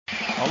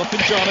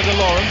Olofinjana to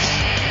Lawrence.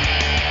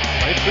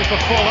 Played through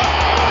for Fuller.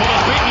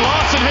 Fuller's beaten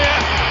Larson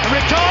here. And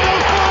Ricardo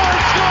Fuller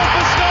scored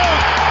for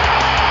Stoke.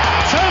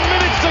 10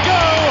 minutes to go.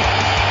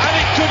 And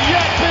it could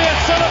yet be a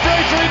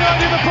celebratory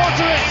night in the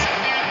Potteries.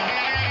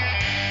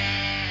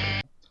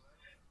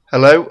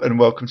 Hello and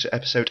welcome to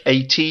episode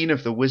 18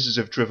 of the Wizards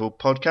of Drivel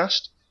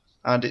podcast.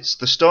 And it's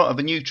the start of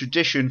a new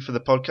tradition for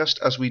the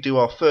podcast as we do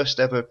our first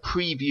ever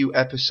preview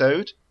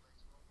episode.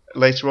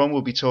 Later on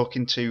we'll be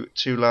talking to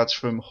two lads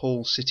from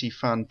Hull City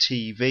Fan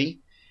TV.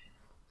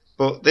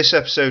 But this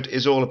episode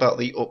is all about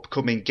the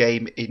upcoming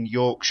game in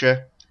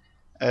Yorkshire.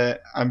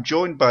 I'm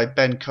joined by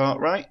Ben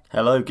Cartwright.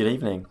 Hello, good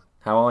evening.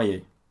 How are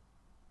you?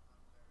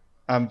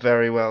 I'm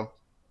very well.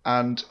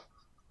 And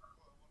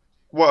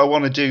what I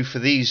want to do for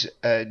these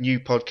new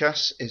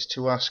podcasts is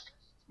to ask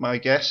my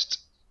guest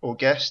or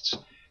guests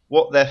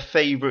what their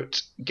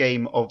favourite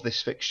game of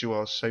this fixture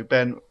was. So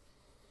Ben,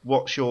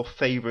 what's your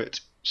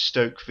favourite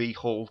Stoke v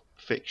Hull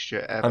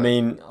fixture ever? I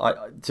mean,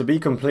 to be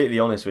completely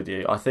honest with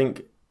you, I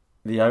think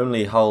the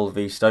only Hull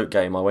v Stoke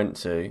game I went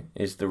to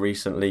is the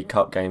recent League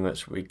Cup game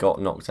which we got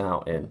knocked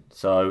out in.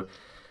 So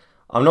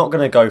I'm not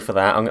going to go for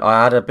that.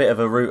 I had a bit of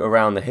a route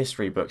around the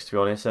history books, to be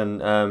honest,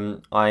 and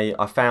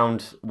I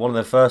found one of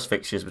the first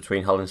fixtures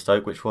between Hull and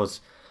Stoke, which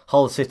was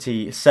Hull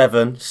City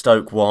 7,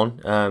 Stoke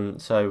 1.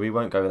 So we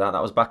won't go with that.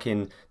 That was back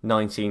in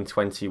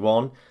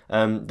 1921.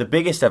 The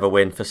biggest ever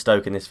win for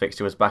Stoke in this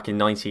fixture was back in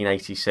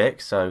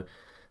 1986. So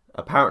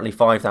apparently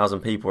 5,000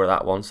 people were at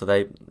that one. So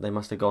they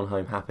must have gone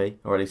home happy,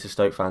 or at least the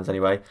Stoke fans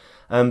anyway.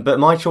 But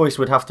my choice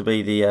would have to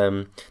be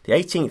the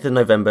 18th of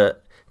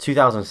November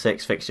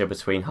 2006 fixture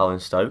between Hull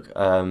and Stoke.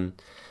 And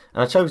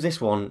I chose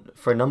this one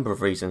for a number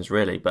of reasons,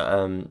 really. But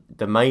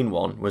the main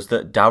one was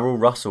that Darryl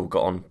Russell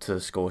got onto the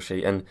score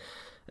sheet.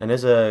 And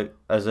as a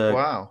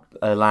Wow.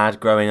 a lad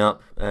growing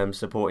up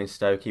supporting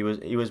Stoke, he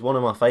was one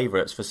of my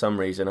favourites for some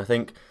reason. I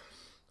think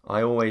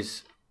I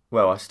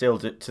still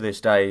to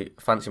this day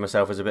fancy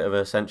myself as a bit of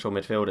a central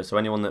midfielder. So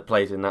anyone that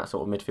plays in that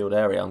sort of midfield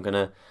area, I'm going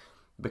to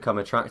become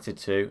attracted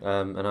to.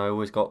 And I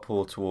always got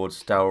pulled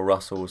towards Darryl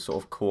Russell's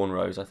sort of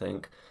cornrows, I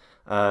think.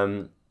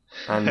 And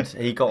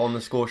he got on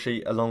the score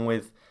sheet along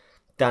with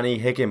Danny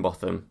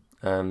Higginbotham.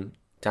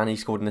 Danny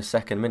scored in the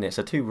second minute,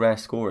 so two rare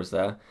scorers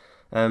there.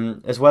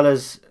 As well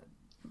as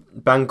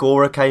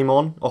Bangora came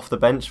on off the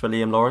bench for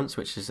Liam Lawrence,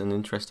 which is an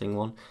interesting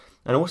one.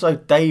 And also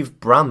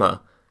Dave Brammer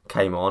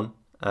came on,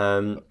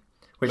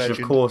 which Legend. is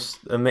of course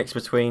a mix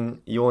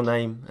between your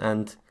name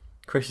and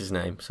Chris's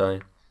name. So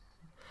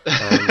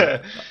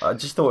I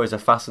just thought it was a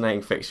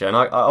fascinating fixture. And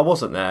I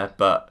wasn't there,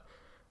 but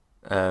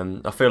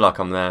I feel like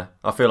I'm there.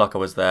 I feel like I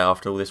was there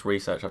after all this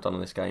research I've done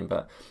on this game.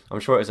 But I'm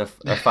sure it was a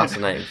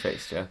fascinating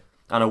fixture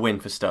and a win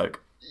for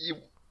Stoke.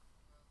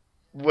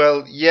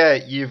 Well, yeah,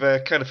 you've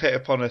kind of hit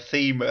upon a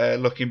theme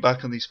looking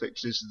back on these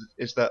fixtures,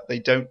 is that they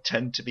don't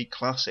tend to be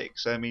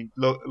classics. I mean,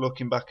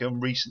 looking back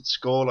on recent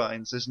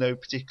scorelines, there's no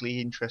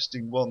particularly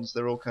interesting ones.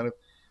 They're all kind of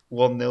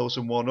 1-0s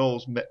and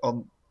 1-0s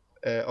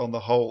on the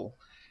whole.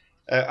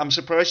 I'm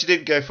surprised you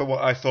didn't go for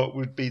what I thought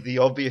would be the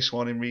obvious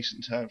one in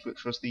recent times,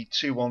 which was the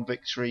 2-1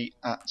 victory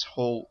at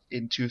Hull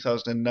in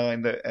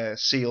 2009 that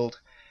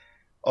sealed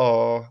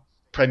our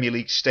Premier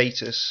League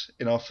status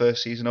in our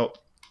first season up.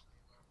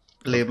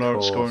 Liam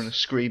Lawrence scoring a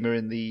screamer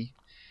in the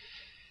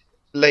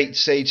late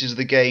stages of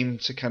the game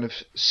to kind of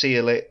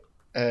seal it.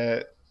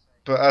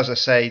 But as I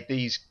say,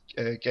 these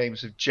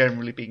games have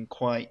generally been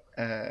quite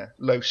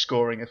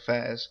low-scoring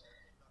affairs.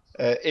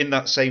 In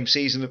that same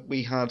season,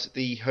 we had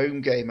the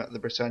home game at the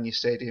Britannia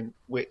Stadium,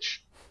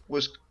 which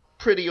was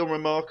pretty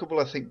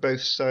unremarkable. I think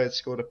both sides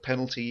scored a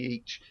penalty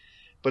each.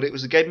 But it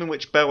was a game in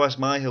which Boaz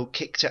Myhill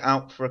kicked it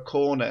out for a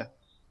corner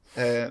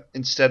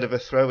instead of a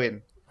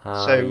throw-in.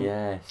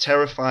 Yes.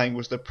 Terrifying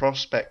was the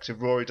prospect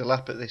of Rory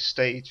Delap at this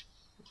stage.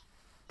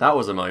 That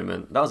was a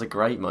moment. That was a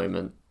great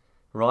moment.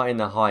 Right in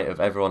the height of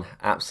everyone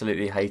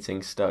absolutely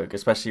hating Stoke,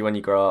 especially when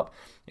you grow up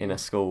in a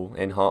school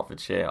in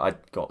Hertfordshire. I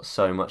got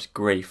so much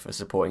grief for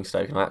supporting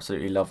Stoke and I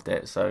absolutely loved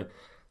it. So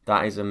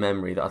that is a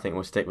memory that I think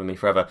will stick with me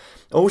forever.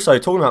 Also,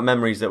 talking about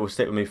memories that will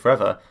stick with me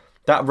forever,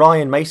 that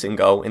Ryan Mason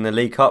goal in the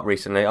League Cup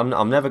recently,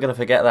 I'm never going to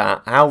forget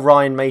that. How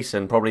Ryan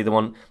Mason, probably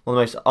one of the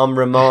most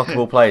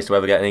unremarkable players to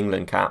ever get an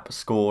England cap,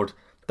 scored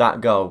that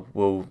goal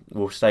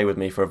will stay with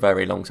me for a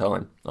very long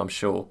time, I'm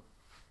sure.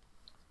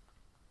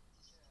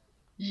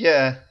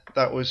 Yeah,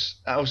 that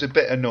was a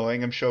bit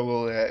annoying. I'm sure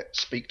we'll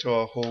speak to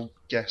our Hull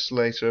guests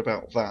later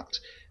about that.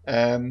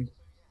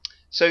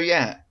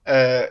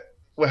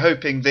 We're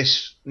hoping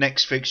this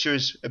next fixture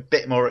is a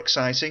bit more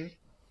exciting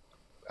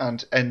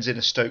and ends in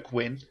a Stoke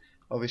win.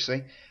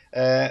 Obviously,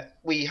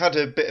 we had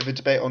a bit of a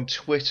debate on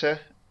Twitter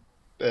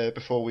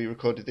before we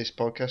recorded this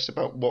podcast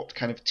about what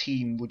kind of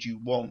team would you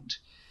want,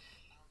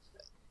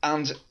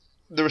 and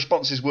the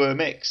responses were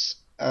mixed.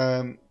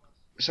 So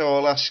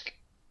I'll ask,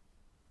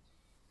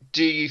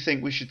 do you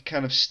think we should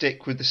kind of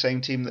stick with the same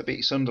team that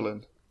beat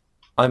Sunderland?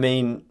 I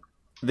mean,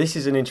 this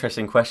is an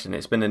interesting question.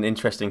 It's been an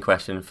interesting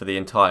question for the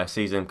entire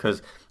season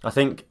because I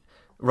think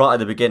right at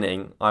the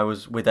beginning, I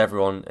was with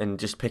everyone and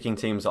just picking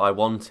teams that I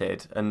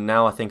wanted, and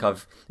now I think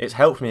it's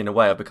helped me in a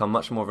way. I've become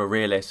much more of a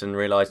realist and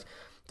realised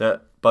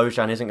that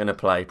Bojan isn't going to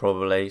play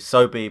probably.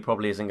 Sobey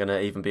probably isn't going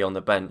to even be on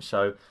the bench.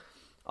 So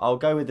I'll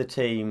go with the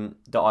team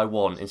that I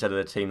want instead of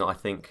the team that I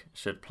think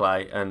should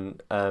play.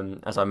 And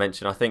as I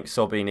mentioned, I think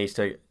Sobey needs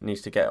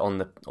to get on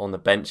the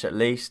bench at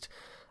least.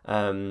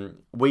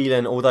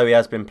 Whelan, although he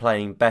has been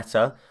playing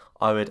better,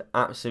 I would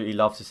absolutely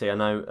love to see. I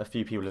know a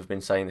few people have been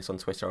saying this on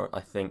Twitter,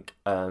 I think,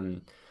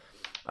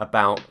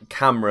 about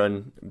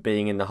Cameron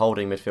being in the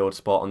holding midfield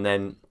spot and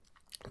then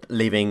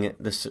leaving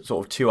the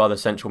sort of two other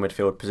central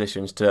midfield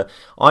positions to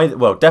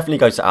definitely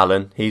go to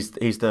Alan. He's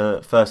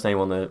the first name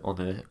on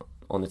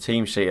the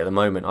team sheet at the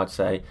moment, I'd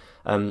say,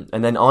 and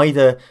then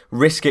either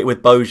risk it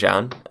with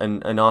Bojan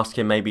and ask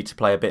him maybe to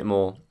play a bit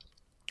more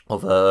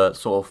of a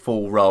sort of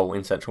full role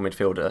in central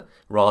midfielder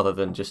rather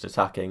than just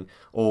attacking,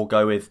 or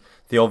go with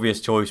the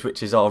obvious choice,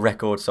 which is our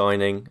record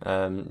signing,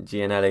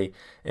 Gianelli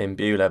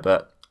Imbula,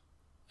 but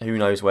who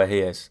knows where he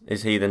is?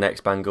 Is he the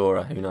next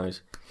Bangura? Who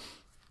knows?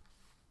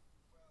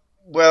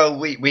 Well,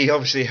 we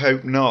obviously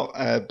hope not,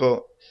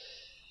 but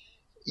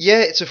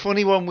yeah, it's a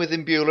funny one with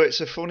Imbula,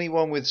 it's a funny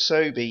one with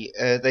Sobey.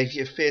 They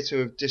appear to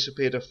have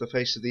disappeared off the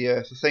face of the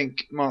earth. I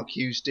think Mark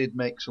Hughes did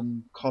make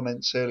some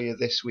comments earlier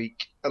this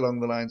week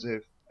along the lines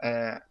of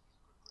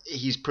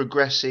he's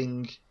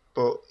progressing,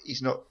 but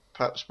he's not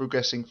perhaps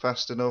progressing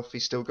fast enough.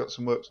 He's still got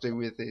some work to do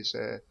with his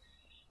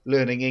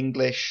learning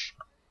English.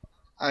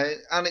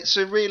 And it's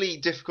a really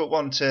difficult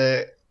one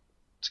to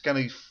kind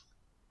of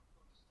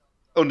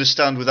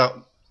understand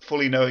without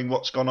fully knowing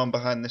what's gone on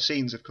behind the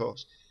scenes, of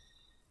course.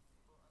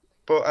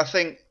 But I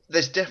think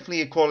there's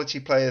definitely a quality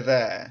player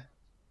there.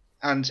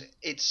 And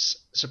it's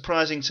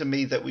surprising to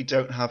me that we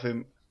don't have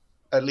him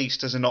at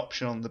least as an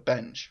option on the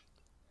bench.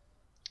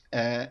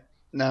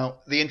 Now,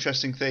 the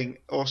interesting thing,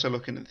 also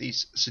looking at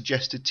these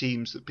suggested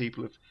teams that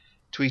people have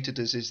tweeted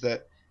us, is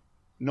that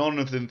none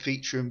of them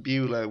feature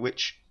Imbula,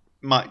 which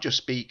might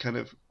just be kind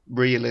of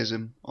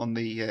realism on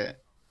the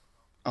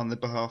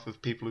behalf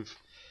of people who've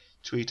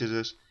tweeted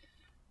us.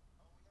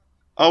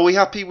 Are we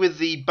happy with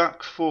the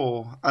back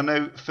four? I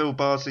know Phil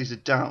Bardsley's a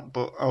doubt,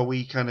 but are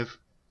we kind of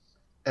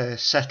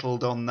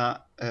settled on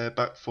that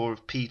back four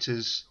of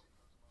Peters,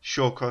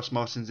 Shawcross,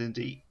 Martins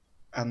Indy,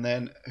 and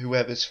then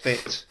whoever's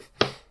fit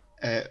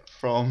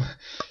from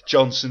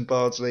Johnson,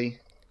 Bardsley?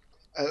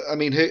 I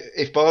mean,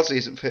 if Bardsley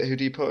isn't fit, who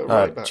do you put at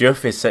right back?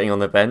 Juff is sitting on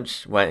the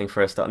bench waiting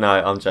for a start. No,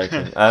 I'm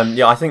joking.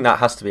 Yeah, I think that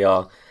has to be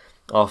our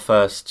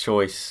first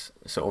choice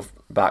sort of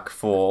back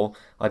four.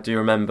 I do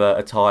remember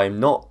a time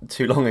not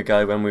too long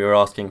ago when we were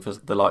asking for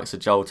the likes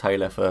of Joel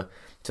Taylor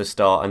to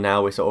start, and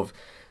now we're sort of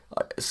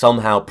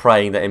somehow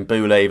praying that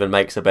Imbula even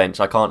makes a bench.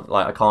 I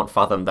can't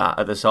fathom that.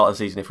 At the start of the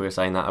season, if we were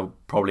saying that, I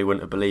probably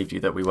wouldn't have believed you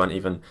that we weren't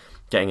even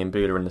getting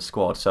Imbula in the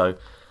squad. So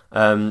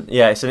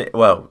yeah,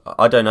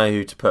 I don't know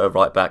who to put at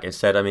right back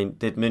instead. I mean,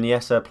 did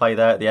Muniesa play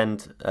there at the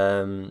end?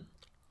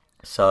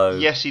 So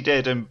yes, he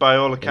did, and by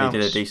all accounts,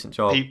 he did a decent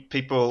job.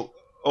 People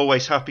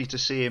always happy to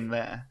see him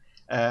there.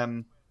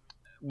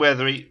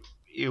 Whether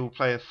he'll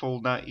play a full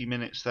 90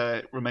 minutes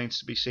there remains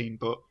to be seen.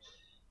 But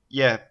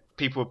yeah,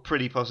 people are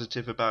pretty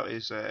positive about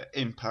his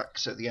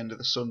impacts at the end of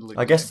the Sunderland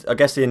game. I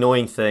guess the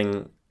annoying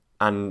thing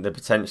and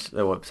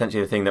potentially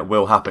the thing that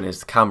will happen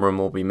is Cameron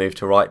will be moved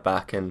to right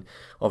back, and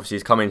obviously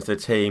he's come into the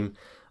team.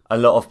 A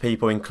lot of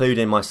people,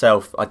 including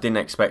myself, I didn't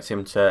expect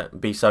him to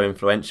be so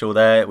influential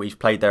there. We've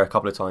played there a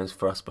couple of times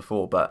for us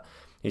before, but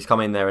he's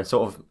come in there and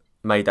sort of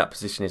made that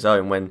position his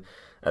own. When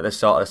at the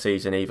start of the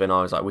season, even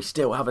I was like, we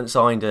still haven't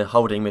signed a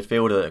holding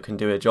midfielder that can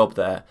do a job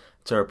there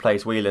to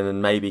replace Whelan,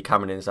 and maybe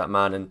Cameron is that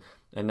man.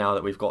 And now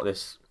that we've got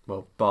this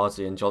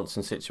Bardsley and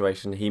Johnson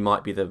situation, he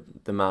might be the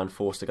man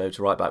forced to go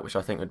to right back, which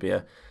I think would be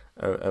a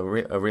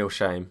real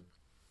shame.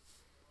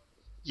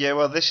 Yeah,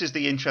 well, this is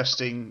the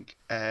interesting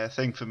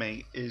thing for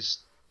me, is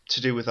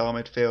to do with our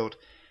midfield.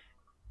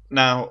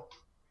 Now,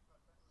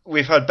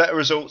 we've had better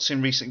results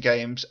in recent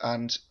games,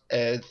 and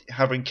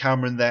having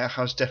Cameron there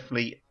has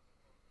definitely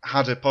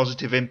had a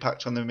positive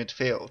impact on the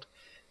midfield.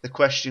 The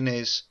question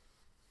is,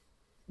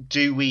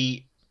 do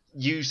we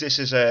use this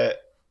as a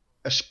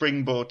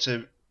springboard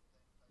to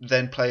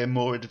then play a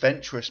more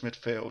adventurous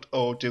midfield,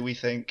 or do we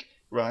think,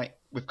 right,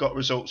 we've got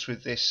results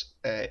with this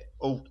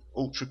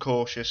ultra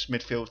cautious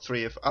midfield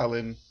three of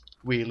Allen,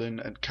 Whelan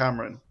and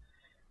Cameron,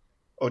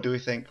 or do we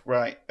think,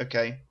 right,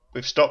 okay,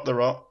 we've stopped the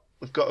rot,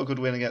 we've got a good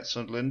win against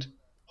Sunderland,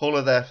 Hull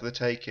are there for the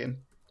taking,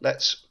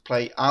 let's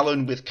play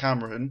Allen with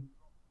Cameron,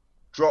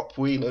 drop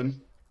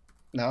Whelan.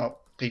 Now,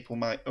 people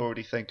might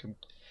already think I'm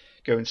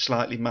going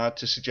slightly mad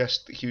to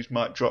suggest that Hughes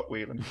might drop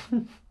Whelan.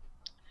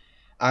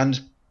 And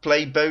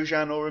play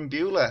Bojan or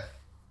Imbula.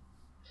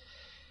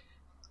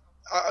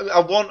 I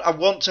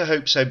want to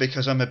hope so,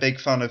 because I'm a big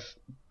fan of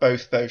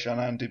both Bojan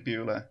and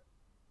Imbula.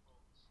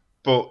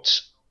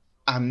 But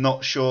I'm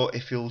not sure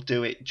if he'll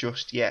do it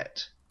just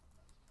yet.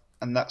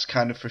 And that's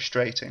kind of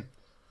frustrating.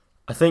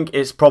 I think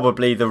it's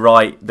probably the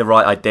right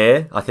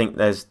idea. I think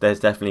there's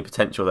definitely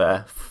potential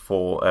there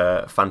for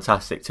a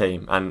fantastic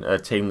team and a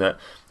team that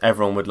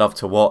everyone would love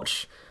to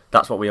watch.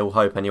 That's what we all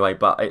hope anyway.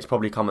 But it's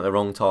probably come at the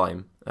wrong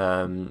time.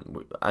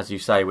 As you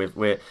say,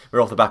 we're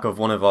off the back of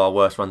one of our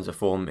worst runs of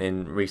form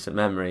in recent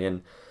memory,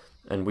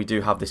 and we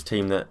do have this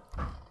team that,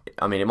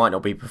 I mean, it might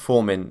not be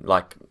performing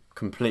like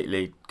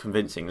completely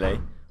convincingly,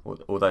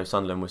 although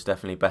Sunderland was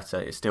definitely better.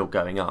 It's still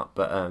going up,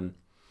 but.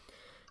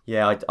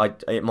 Yeah,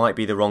 it might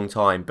be the wrong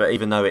time, but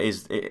even though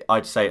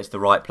I'd say it's the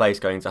right place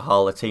going to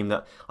Hull, a team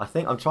that I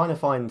think, I'm trying to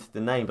find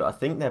the name, but I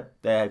think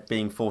they're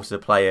being forced to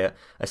play a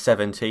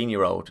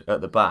 17-year-old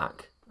at the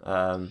back.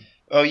 Oh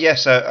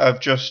yes, I've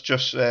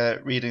just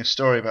reading a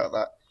story about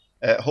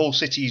that. Hull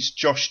City's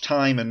Josh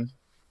Tyman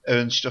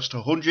earns just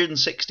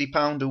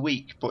 £160 a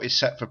week, but is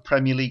set for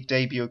Premier League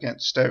debut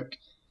against Stoke.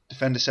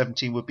 Defender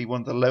 17 would be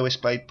one of the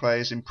lowest paid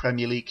players in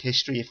Premier League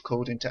history if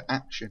called into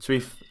action.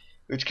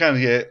 Which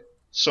kind of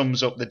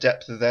sums up the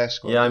depth of their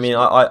squad. Yeah, I mean,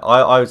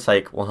 I would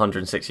take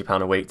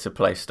 £160 a week to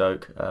play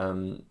Stoke.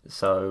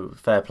 So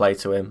fair play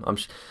to him.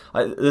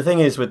 The thing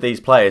is with these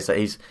players that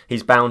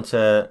he's bound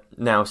to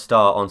now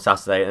start on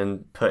Saturday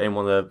and put in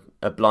one of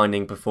the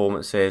blinding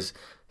performances.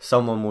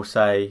 Someone will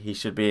say he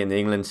should be in the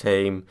England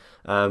team,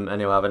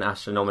 and he'll have an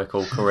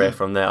astronomical career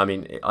from there. I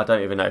mean, I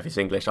don't even know if he's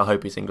English. I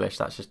hope he's English.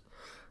 That's just,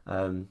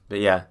 but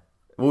yeah.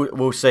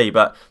 We'll see,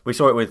 but we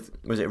saw it with,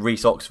 was it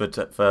Reece Oxford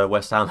for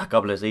West Ham a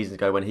couple of seasons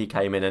ago when he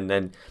came in and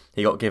then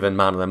he got given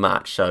man of the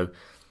match. So,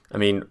 I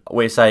mean,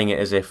 we're saying it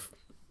as if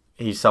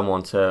he's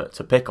someone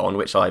to pick on,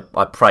 which I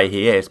pray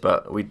he is,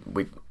 but we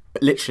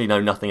literally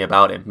know nothing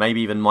about him. Maybe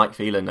even Mike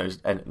Phelan knows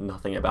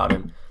nothing about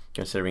him,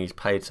 considering he's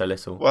paid so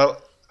little.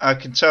 Well, I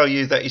can tell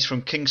you that he's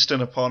from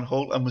Kingston upon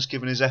Hull and was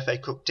given his FA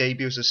Cup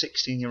debut as a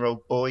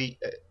 16-year-old boy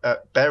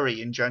at Bury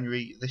in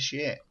January this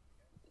year.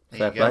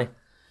 Fair play.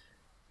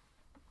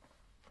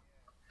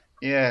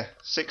 Yeah,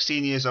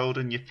 16 years old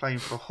and you're playing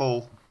for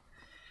Hull.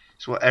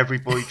 It's what every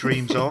boy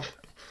dreams of.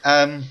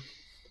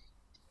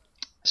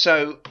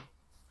 So,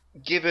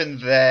 given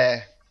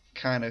their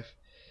kind of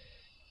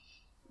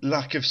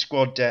lack of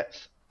squad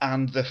depth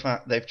and the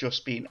fact they've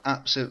just been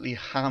absolutely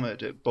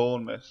hammered at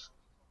Bournemouth,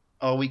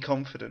 are we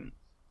confident?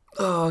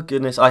 Oh,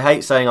 goodness. I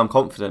hate saying I'm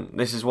confident.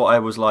 This is what I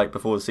was like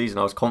before the season.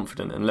 I was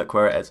confident, and look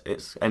where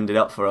it's ended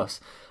up for us.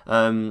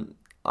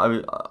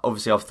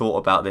 Obviously, I've thought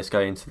about this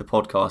going into the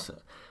podcast.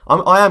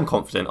 I am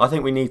confident. I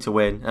think we need to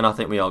win, and I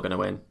think we are going to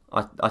win.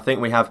 I think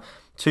we have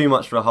too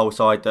much for a whole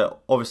side that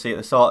obviously at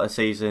the start of the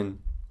season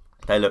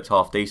they looked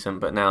half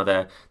decent, but now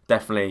they're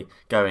definitely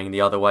going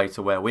the other way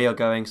to where we are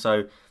going.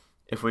 So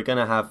if we're going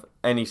to have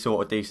any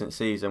sort of decent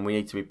season, we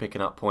need to be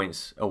picking up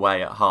points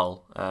away at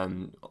Hull.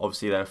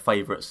 Obviously, they're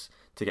favourites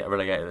to get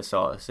relegated at the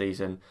start of the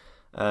season.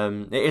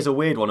 It is a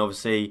weird one.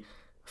 Obviously,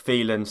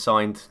 Phelan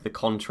signed the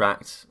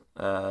contract,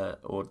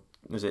 or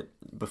was it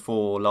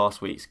before last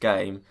week's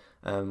game?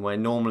 Where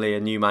normally a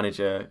new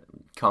manager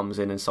comes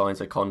in and signs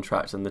a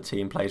contract and the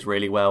team plays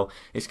really well.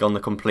 It's gone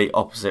the complete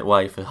opposite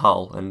way for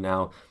Hull, and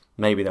now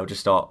maybe they'll just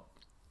start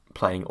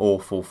playing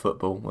awful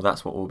football. Well,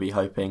 that's what we'll be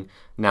hoping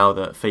now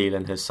that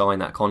Phelan has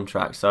signed that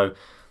contract. So,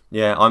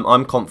 yeah,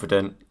 I'm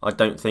confident. I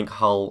don't think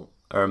Hull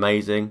are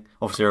amazing.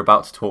 Obviously, we're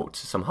about to talk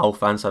to some Hull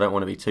fans, so I don't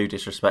want to be too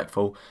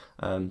disrespectful.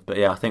 But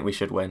yeah, I think we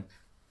should win.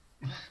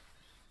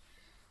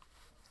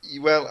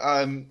 Well,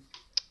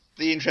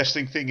 the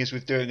interesting thing is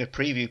with doing a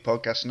preview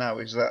podcast now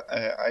is that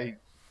I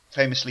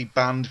famously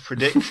banned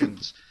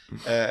predictions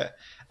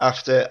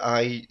after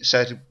I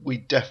said we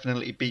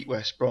definitely beat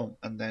West Brom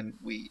and then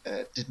we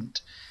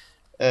didn't.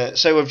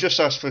 So I've just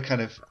asked for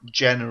kind of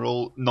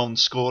general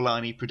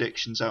non-scoreliney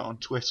predictions out on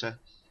Twitter.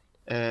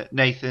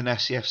 Nathan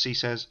SCFC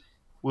says,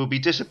 we'll be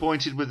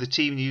disappointed with the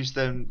team news,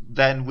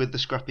 then with the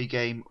scrappy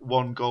game,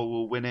 one goal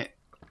will win it.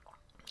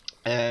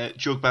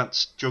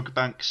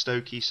 Jugbank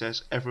Stokey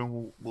says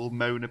everyone will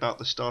moan about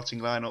the starting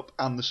lineup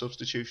and the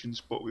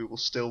substitutions, but we will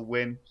still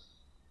win.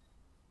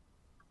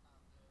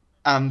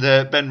 And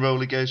Ben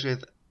Rowley goes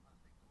with,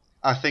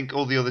 I think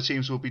all the other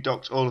teams will be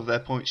docked all of their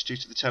points due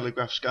to the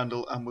Telegraph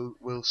scandal and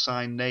will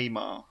sign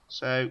Neymar.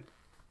 So,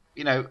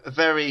 a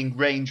varying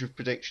range of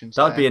predictions.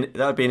 That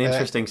would be an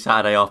interesting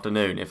Saturday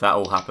afternoon if that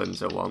all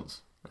happens at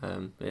once.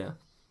 Yeah.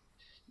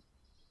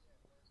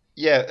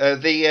 Yeah,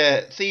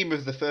 the theme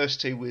of the first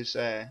two was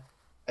a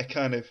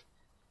kind of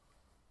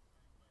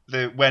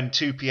when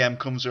 2 p.m.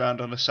 comes around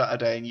on a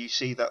Saturday and you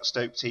see that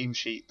Stoke team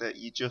sheet that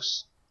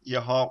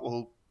your heart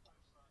will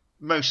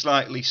most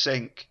likely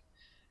sink.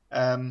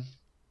 Can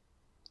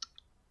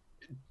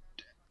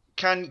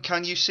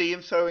you see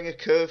him throwing a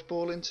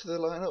curveball into the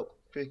lineup?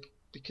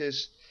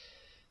 Because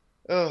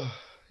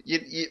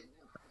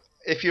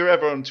if you're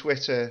ever on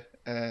Twitter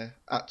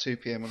at 2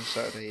 p.m. on a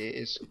Saturday, it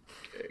is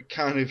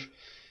kind of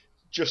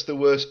just the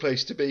worst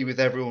place to be with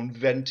everyone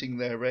venting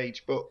their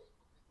rage. But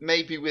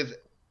maybe with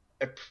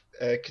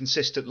a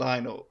consistent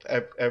lineup,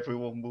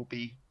 everyone will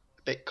be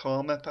a bit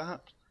calmer,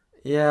 perhaps.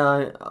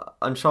 Yeah,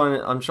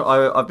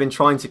 I've been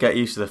trying to get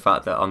used to the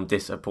fact that I'm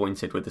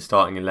disappointed with the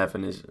starting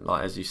 11. Is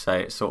like, as you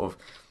say, it's sort of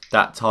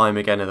that time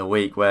again of the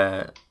week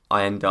where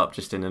I end up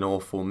just in an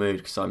awful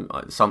mood because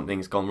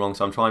something's gone wrong.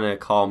 So I'm trying to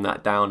calm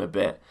that down a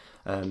bit.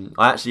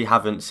 I actually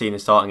haven't seen a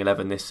starting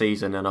 11 this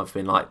season, and I've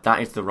been like,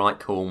 that is the right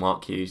call,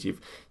 Mark Hughes.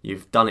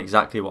 You've done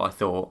exactly what I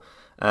thought.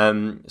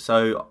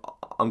 So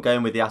I'm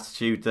going with the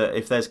attitude that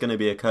if there's going to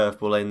be a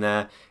curveball in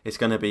there, it's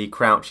going to be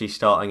Crouchy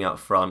starting up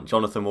front,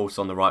 Jonathan Walsh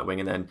on the right wing,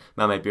 and then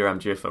Mame Biram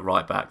Diouf at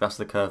right back. That's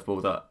the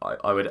curveball that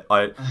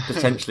I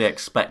potentially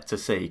expect to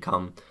see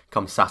come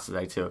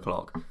Saturday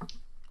 2:00.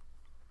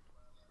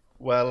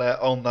 Well,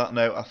 on that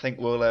note, I think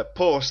we'll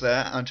pause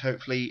there, and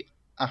hopefully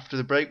after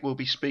the break we'll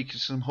be speaking to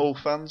some Hull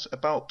fans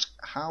about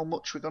how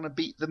much we're going to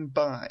beat them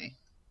by.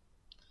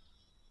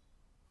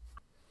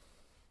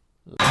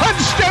 And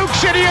Stoke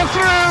City are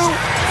through.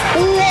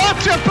 What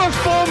a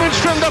performance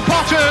from the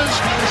Potters.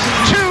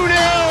 2-0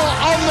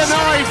 on the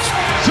night,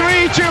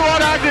 3-2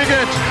 on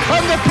aggregate,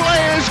 and the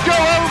players go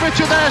over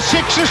to their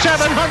 600 or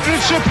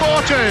 700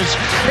 supporters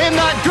in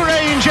that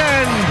Grange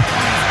end,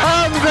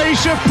 and the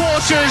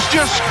supporters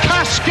just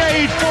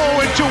cascade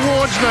forward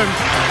towards them.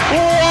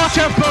 What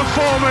a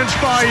performance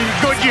by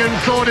Gudjon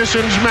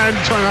Thordesson's men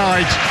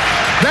tonight.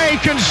 They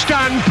can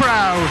stand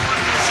proud,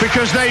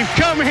 because they've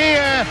come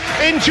here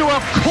into a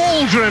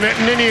cauldron at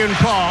Ninian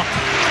Park,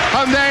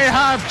 and they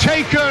have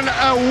taken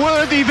a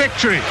worthy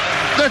victory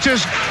that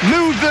has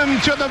moved them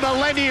to the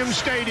Millennium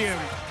Stadium.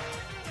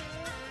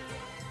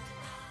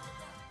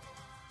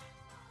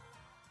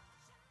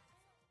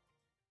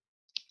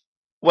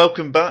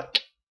 Welcome back.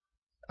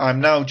 I'm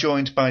now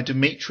joined by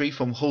Dimitri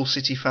from Hull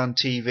City Fan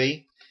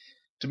TV.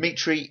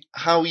 Dimitri,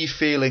 how are you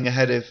feeling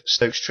ahead of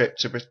Stoke's trip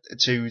to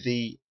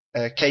the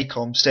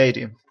KCOM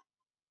Stadium?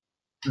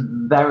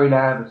 Very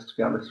nervous, to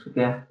be honest with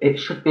you. It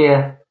should be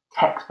a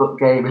textbook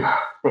game in our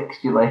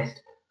fixture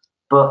list,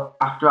 but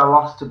after I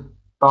lost to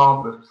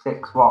Bournemouth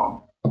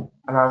 6-1 and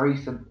our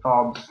recent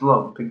form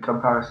slump in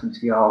comparison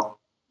to your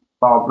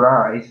form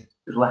rise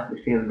has left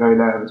me feeling very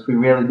nervous. We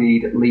really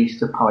need at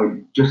least a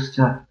point, just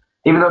to,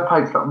 even though a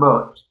point's not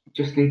much, we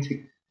just need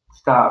to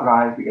start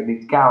rising. I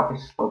need to get out of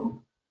this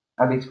slump.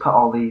 I need to put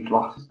all these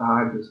losses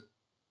behind us.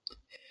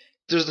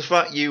 Does the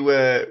fact you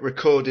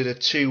recorded a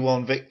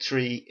 2-1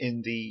 victory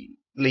in the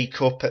League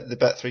Cup at the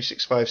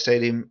Bet365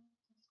 Stadium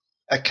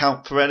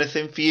account for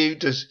anything for you?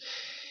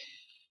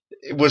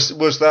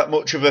 Was that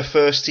much of a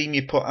first team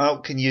you put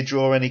out? Can you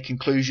draw any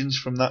conclusions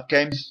from that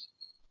game?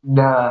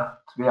 No,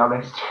 to be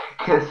honest,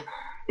 because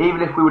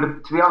even if we would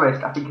have, to be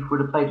honest, I think if we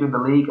would have played in the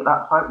league at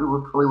that point, we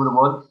probably would have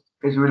won,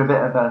 because we were in a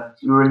bit of a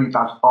really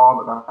bad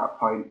form at that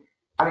point,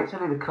 and it's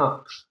only the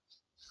cup,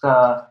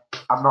 so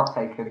I'm not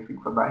taking anything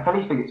from that. If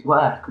anything, it's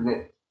worse because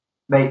it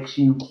makes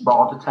you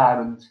more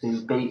determined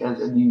to beat us,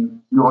 and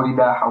you already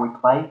know how we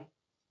play.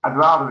 I'd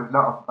rather have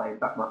not have played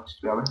that much,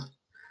 to be honest,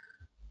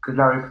 because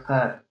now we're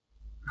prepared.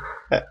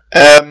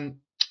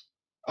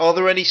 Are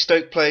there any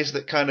Stoke players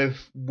that kind of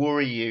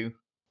worry you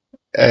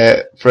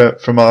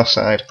from our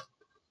side?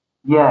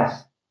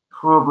 Yes,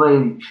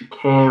 probably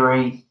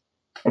Shaqiri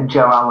and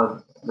Joe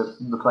Allen,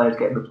 the players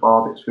getting the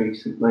plaudits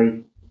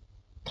recently.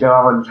 Joe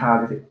Allen's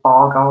had,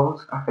 4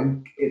 goals, I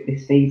think,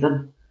 this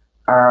season.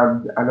 I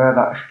know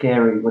that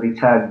Shaqiri, when he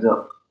turns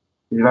up,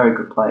 is a very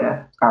good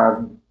player.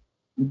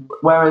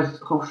 Whereas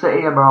Hull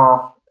City are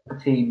more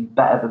a team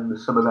better than the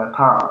sum of their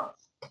parts.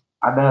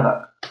 I know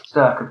that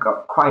Stoke have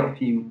got quite a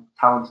few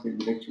talented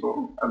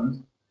individuals,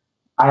 and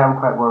I am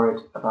quite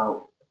worried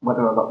about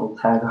whether or not they'll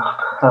turn up.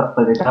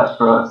 Hopefully they don't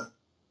for us.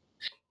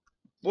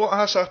 What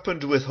has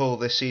happened with Hull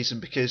this season?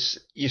 Because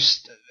you've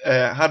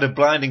had a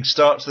blinding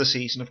start to the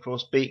season, of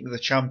course, beating the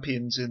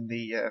champions in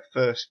the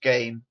first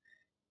game.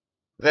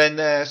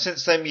 Then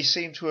since then you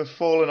seem to have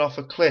fallen off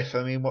a cliff.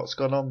 I mean, what's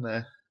gone on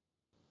there?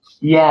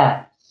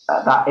 Yeah,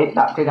 that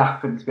did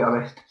happen, to be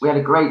honest. We had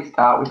a great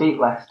start. We beat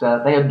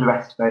Leicester. They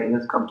underestimated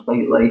us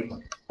completely.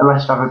 And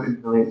Leicester haven't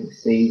been brilliant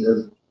this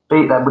season.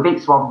 Beat them. We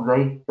beat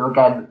Swansea, who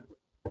again,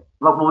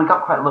 well, we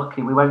got quite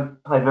lucky. We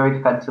played very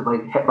defensively,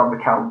 hit them on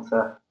the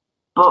counter.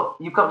 But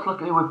you've got to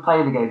look at who we've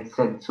played against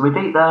since. So we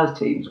beat those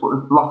teams, but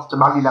we've lost to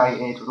Man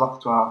United, we've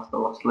lost to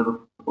Arsenal, lost to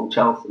Liverpool,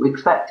 Chelsea. We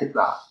expected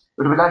that.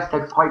 It would have been nice to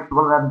take a point from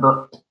one of them,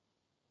 but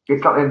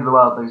it's not the end of the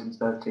world losing to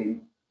those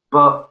teams.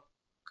 But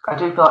I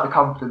do feel like the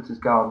confidence is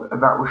gone,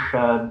 and that was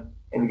shown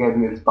in the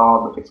game against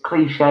Bournemouth. It's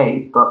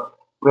cliched, but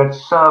we had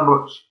so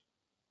much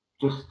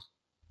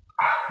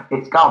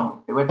it's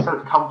gone. We had so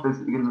much confidence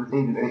at the beginning of the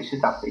season, and it's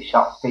just absolutely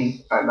shocked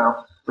team right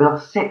now. We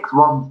lost 6-1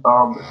 to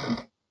Bournemouth,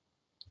 and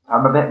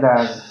I'm a bit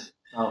nervous.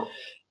 Oh,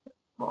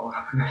 what will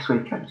happen this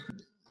weekend?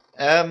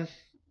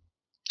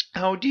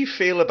 How do you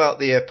feel about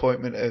the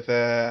appointment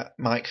of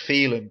Mike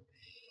Phelan?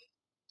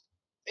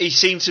 He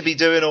seemed to be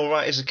doing all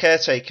right as a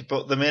caretaker,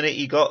 but the minute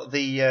he got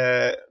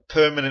the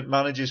permanent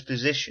manager's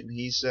position,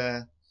 he's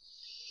done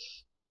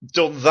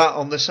that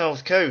on the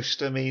South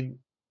Coast. I mean,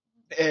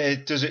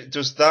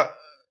 does that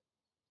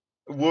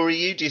worry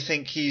you? Do you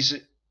think he's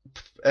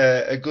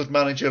a good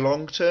manager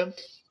long term?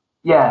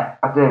 Yeah,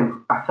 I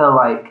do. I feel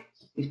like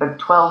he spent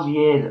 12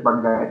 years at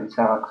Man United with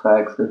Sir Alex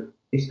Ferguson.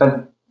 He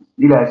spent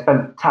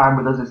time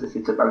with us as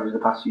assistant manager the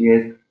past few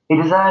years.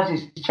 He deserves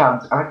his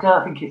chance, and I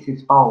don't think it's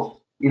his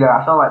fault.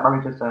 I feel like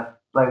managers are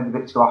blamed a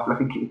bit too often. I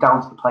think it was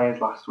down to the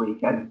players last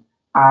weekend.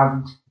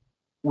 And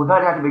we've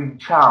only had him in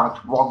charge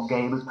one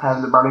game as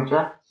permanent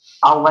manager.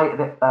 I'll wait a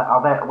bit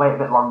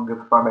longer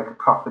before I make a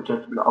proper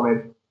judgment on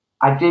him.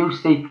 I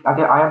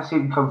am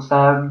seeing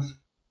concerns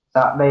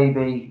that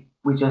maybe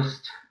we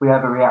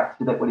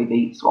overreacted a bit when he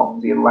beat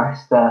Swansea and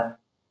Leicester.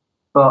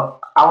 But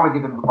I want to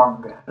give him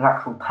longer, an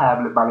actual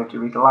permanent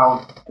manager. He's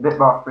allowed a bit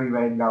more free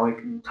rein now. He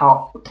can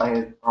talk to the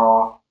players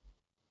more.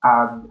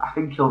 And I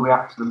think he'll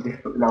react to them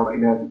differently now that he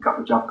knows he's got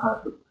the job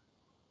perfect.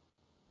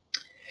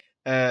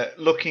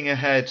 Looking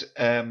ahead,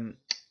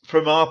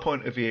 from our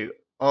point of view,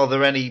 are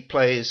there any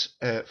players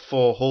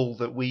for Hull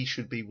that we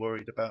should be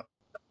worried about?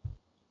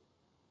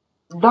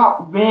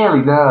 Not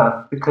really,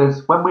 no.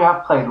 Because when we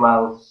have played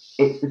well,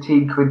 it's the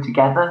team coming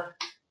together.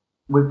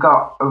 We've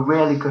got a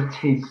really good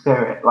team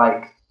spirit.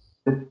 Like,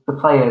 the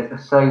players are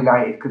so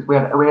united because we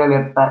only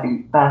had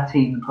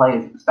 13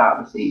 players at the start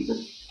of the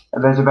season.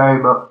 And there's a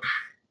very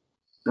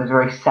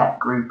set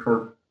group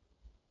of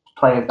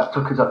players that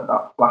took us up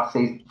that last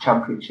season's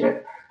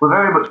championship. We're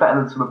very much better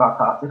than some of our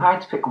parts. If I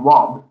had to pick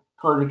one,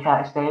 probably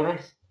Curtis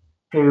Davis,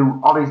 who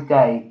on his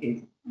day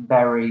is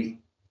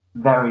very,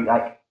 very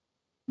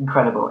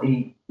incredible.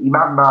 He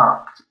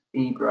man-marked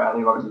Ibra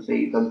early on in the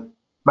season,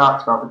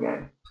 marked him out the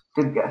game,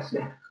 didn't get a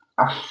sniff.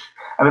 I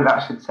mean,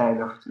 that should say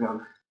enough, to be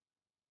honest.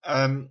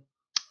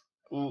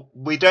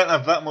 We don't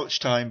have that much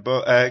time,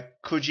 but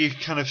could you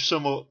kind of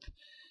sum up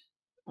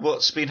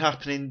what's been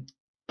happening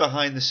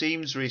behind the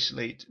scenes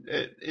recently?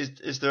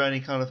 Is there any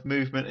kind of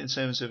movement in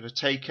terms of a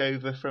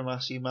takeover from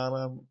Asim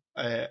Malam?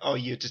 Are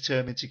you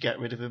determined to get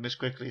rid of him as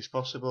quickly as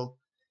possible?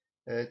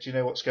 Do you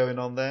know what's going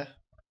on there?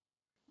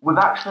 We've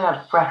actually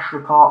had fresh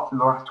reports in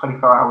the last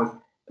 24 hours.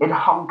 In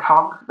Hong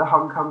Kong, the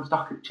Hong Kong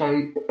Stock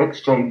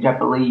Exchange, I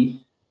believe,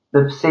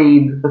 they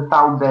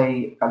found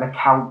an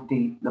account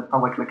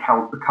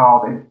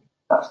recording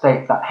that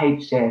states that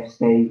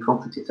HCFC,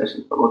 Hull City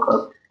Association Football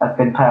Club, has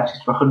been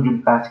purchased for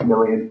 130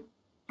 million,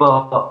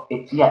 but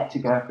it's yet to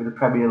go through the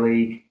Premier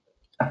League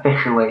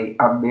officially,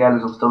 and the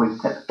owners will still need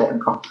to take the fit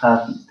and proper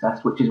persons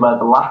test, which is where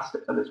the last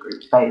of this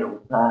group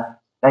failed.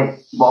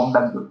 One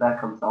member of their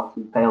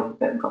consortium failed the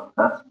fit and proper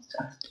persons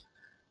test.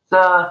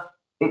 So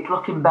it's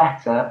looking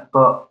better,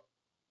 but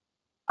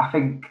I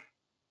think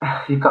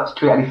you've got to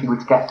treat anything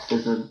with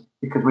scepticism,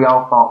 because we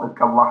all thought they'd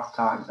gone last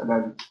time, and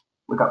then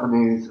we got the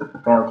news of the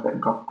failed fit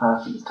and proper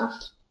persons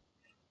test.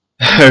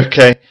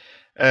 Okay.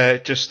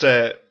 Just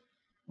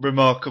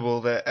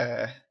remarkable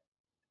that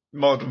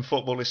modern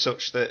football is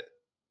such that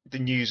the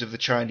news of the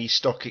Chinese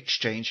Stock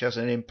Exchange has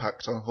an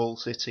impact on Hull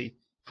City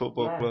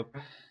Football Club.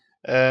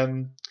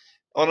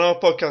 On our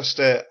podcast,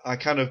 I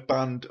kind of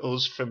banned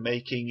us from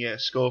making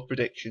score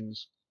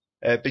predictions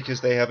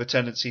because they have a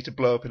tendency to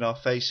blow up in our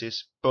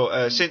faces.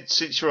 But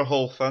since you're a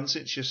Hull fan,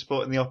 since you're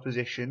supporting the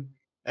opposition,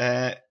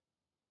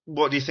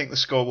 what do you think the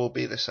score will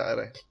be this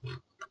Saturday?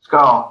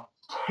 Score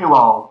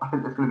 2-2. I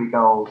think there's going to be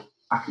goals.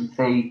 I can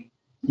see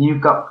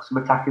you've got some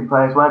attacking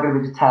players. We're going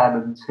to be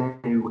determined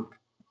to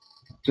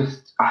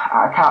just.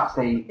 I can't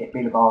see it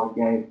being a boring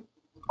game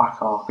at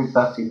all. I think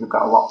both teams have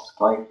got a lot to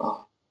play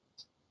for.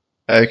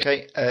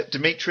 Okay,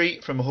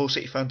 Dimitri from Hull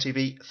City Fan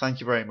TV, thank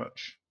you very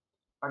much.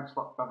 Thanks a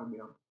lot for having me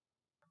on.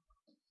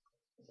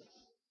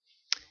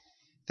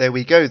 There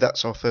we go,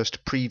 that's our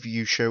first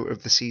preview show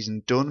of the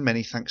season done.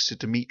 Many thanks to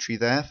Dimitri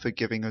there for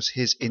giving us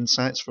his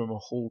insights from a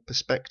Hull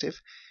perspective.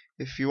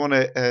 If you want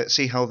to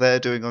see how they're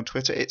doing on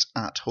Twitter, it's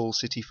at Hull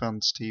City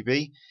Fans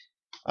TV.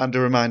 And a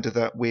reminder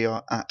that we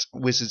are at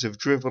Wizards of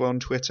Drivel on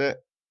Twitter.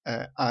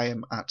 I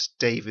am at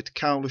David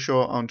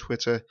Cowlishaw on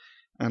Twitter.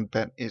 And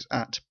Ben is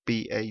at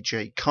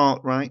BAJ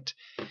Cartwright.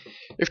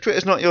 If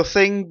Twitter's not your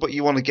thing, but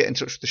you want to get in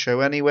touch with the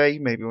show anyway,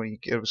 maybe when you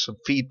give us some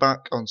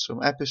feedback on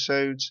some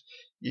episodes,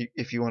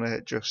 if you want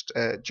to just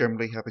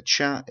generally have a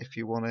chat, if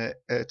you want to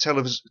tell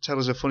us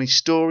a funny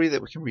story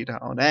that we can read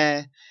out on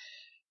air,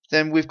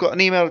 then we've got an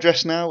email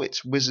address now.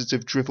 It's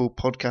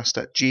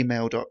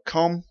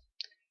wizardsofdrivelpodcast@gmail.com.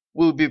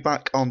 We'll be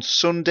back on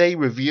Sunday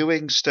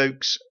reviewing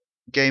Stoke's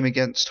game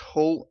against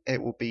Hull.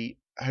 It will be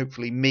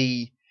hopefully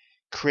me,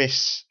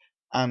 Chris,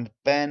 and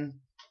Ben.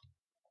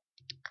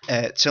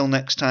 Till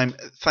next time,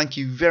 thank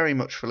you very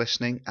much for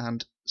listening,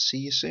 and see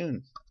you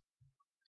soon.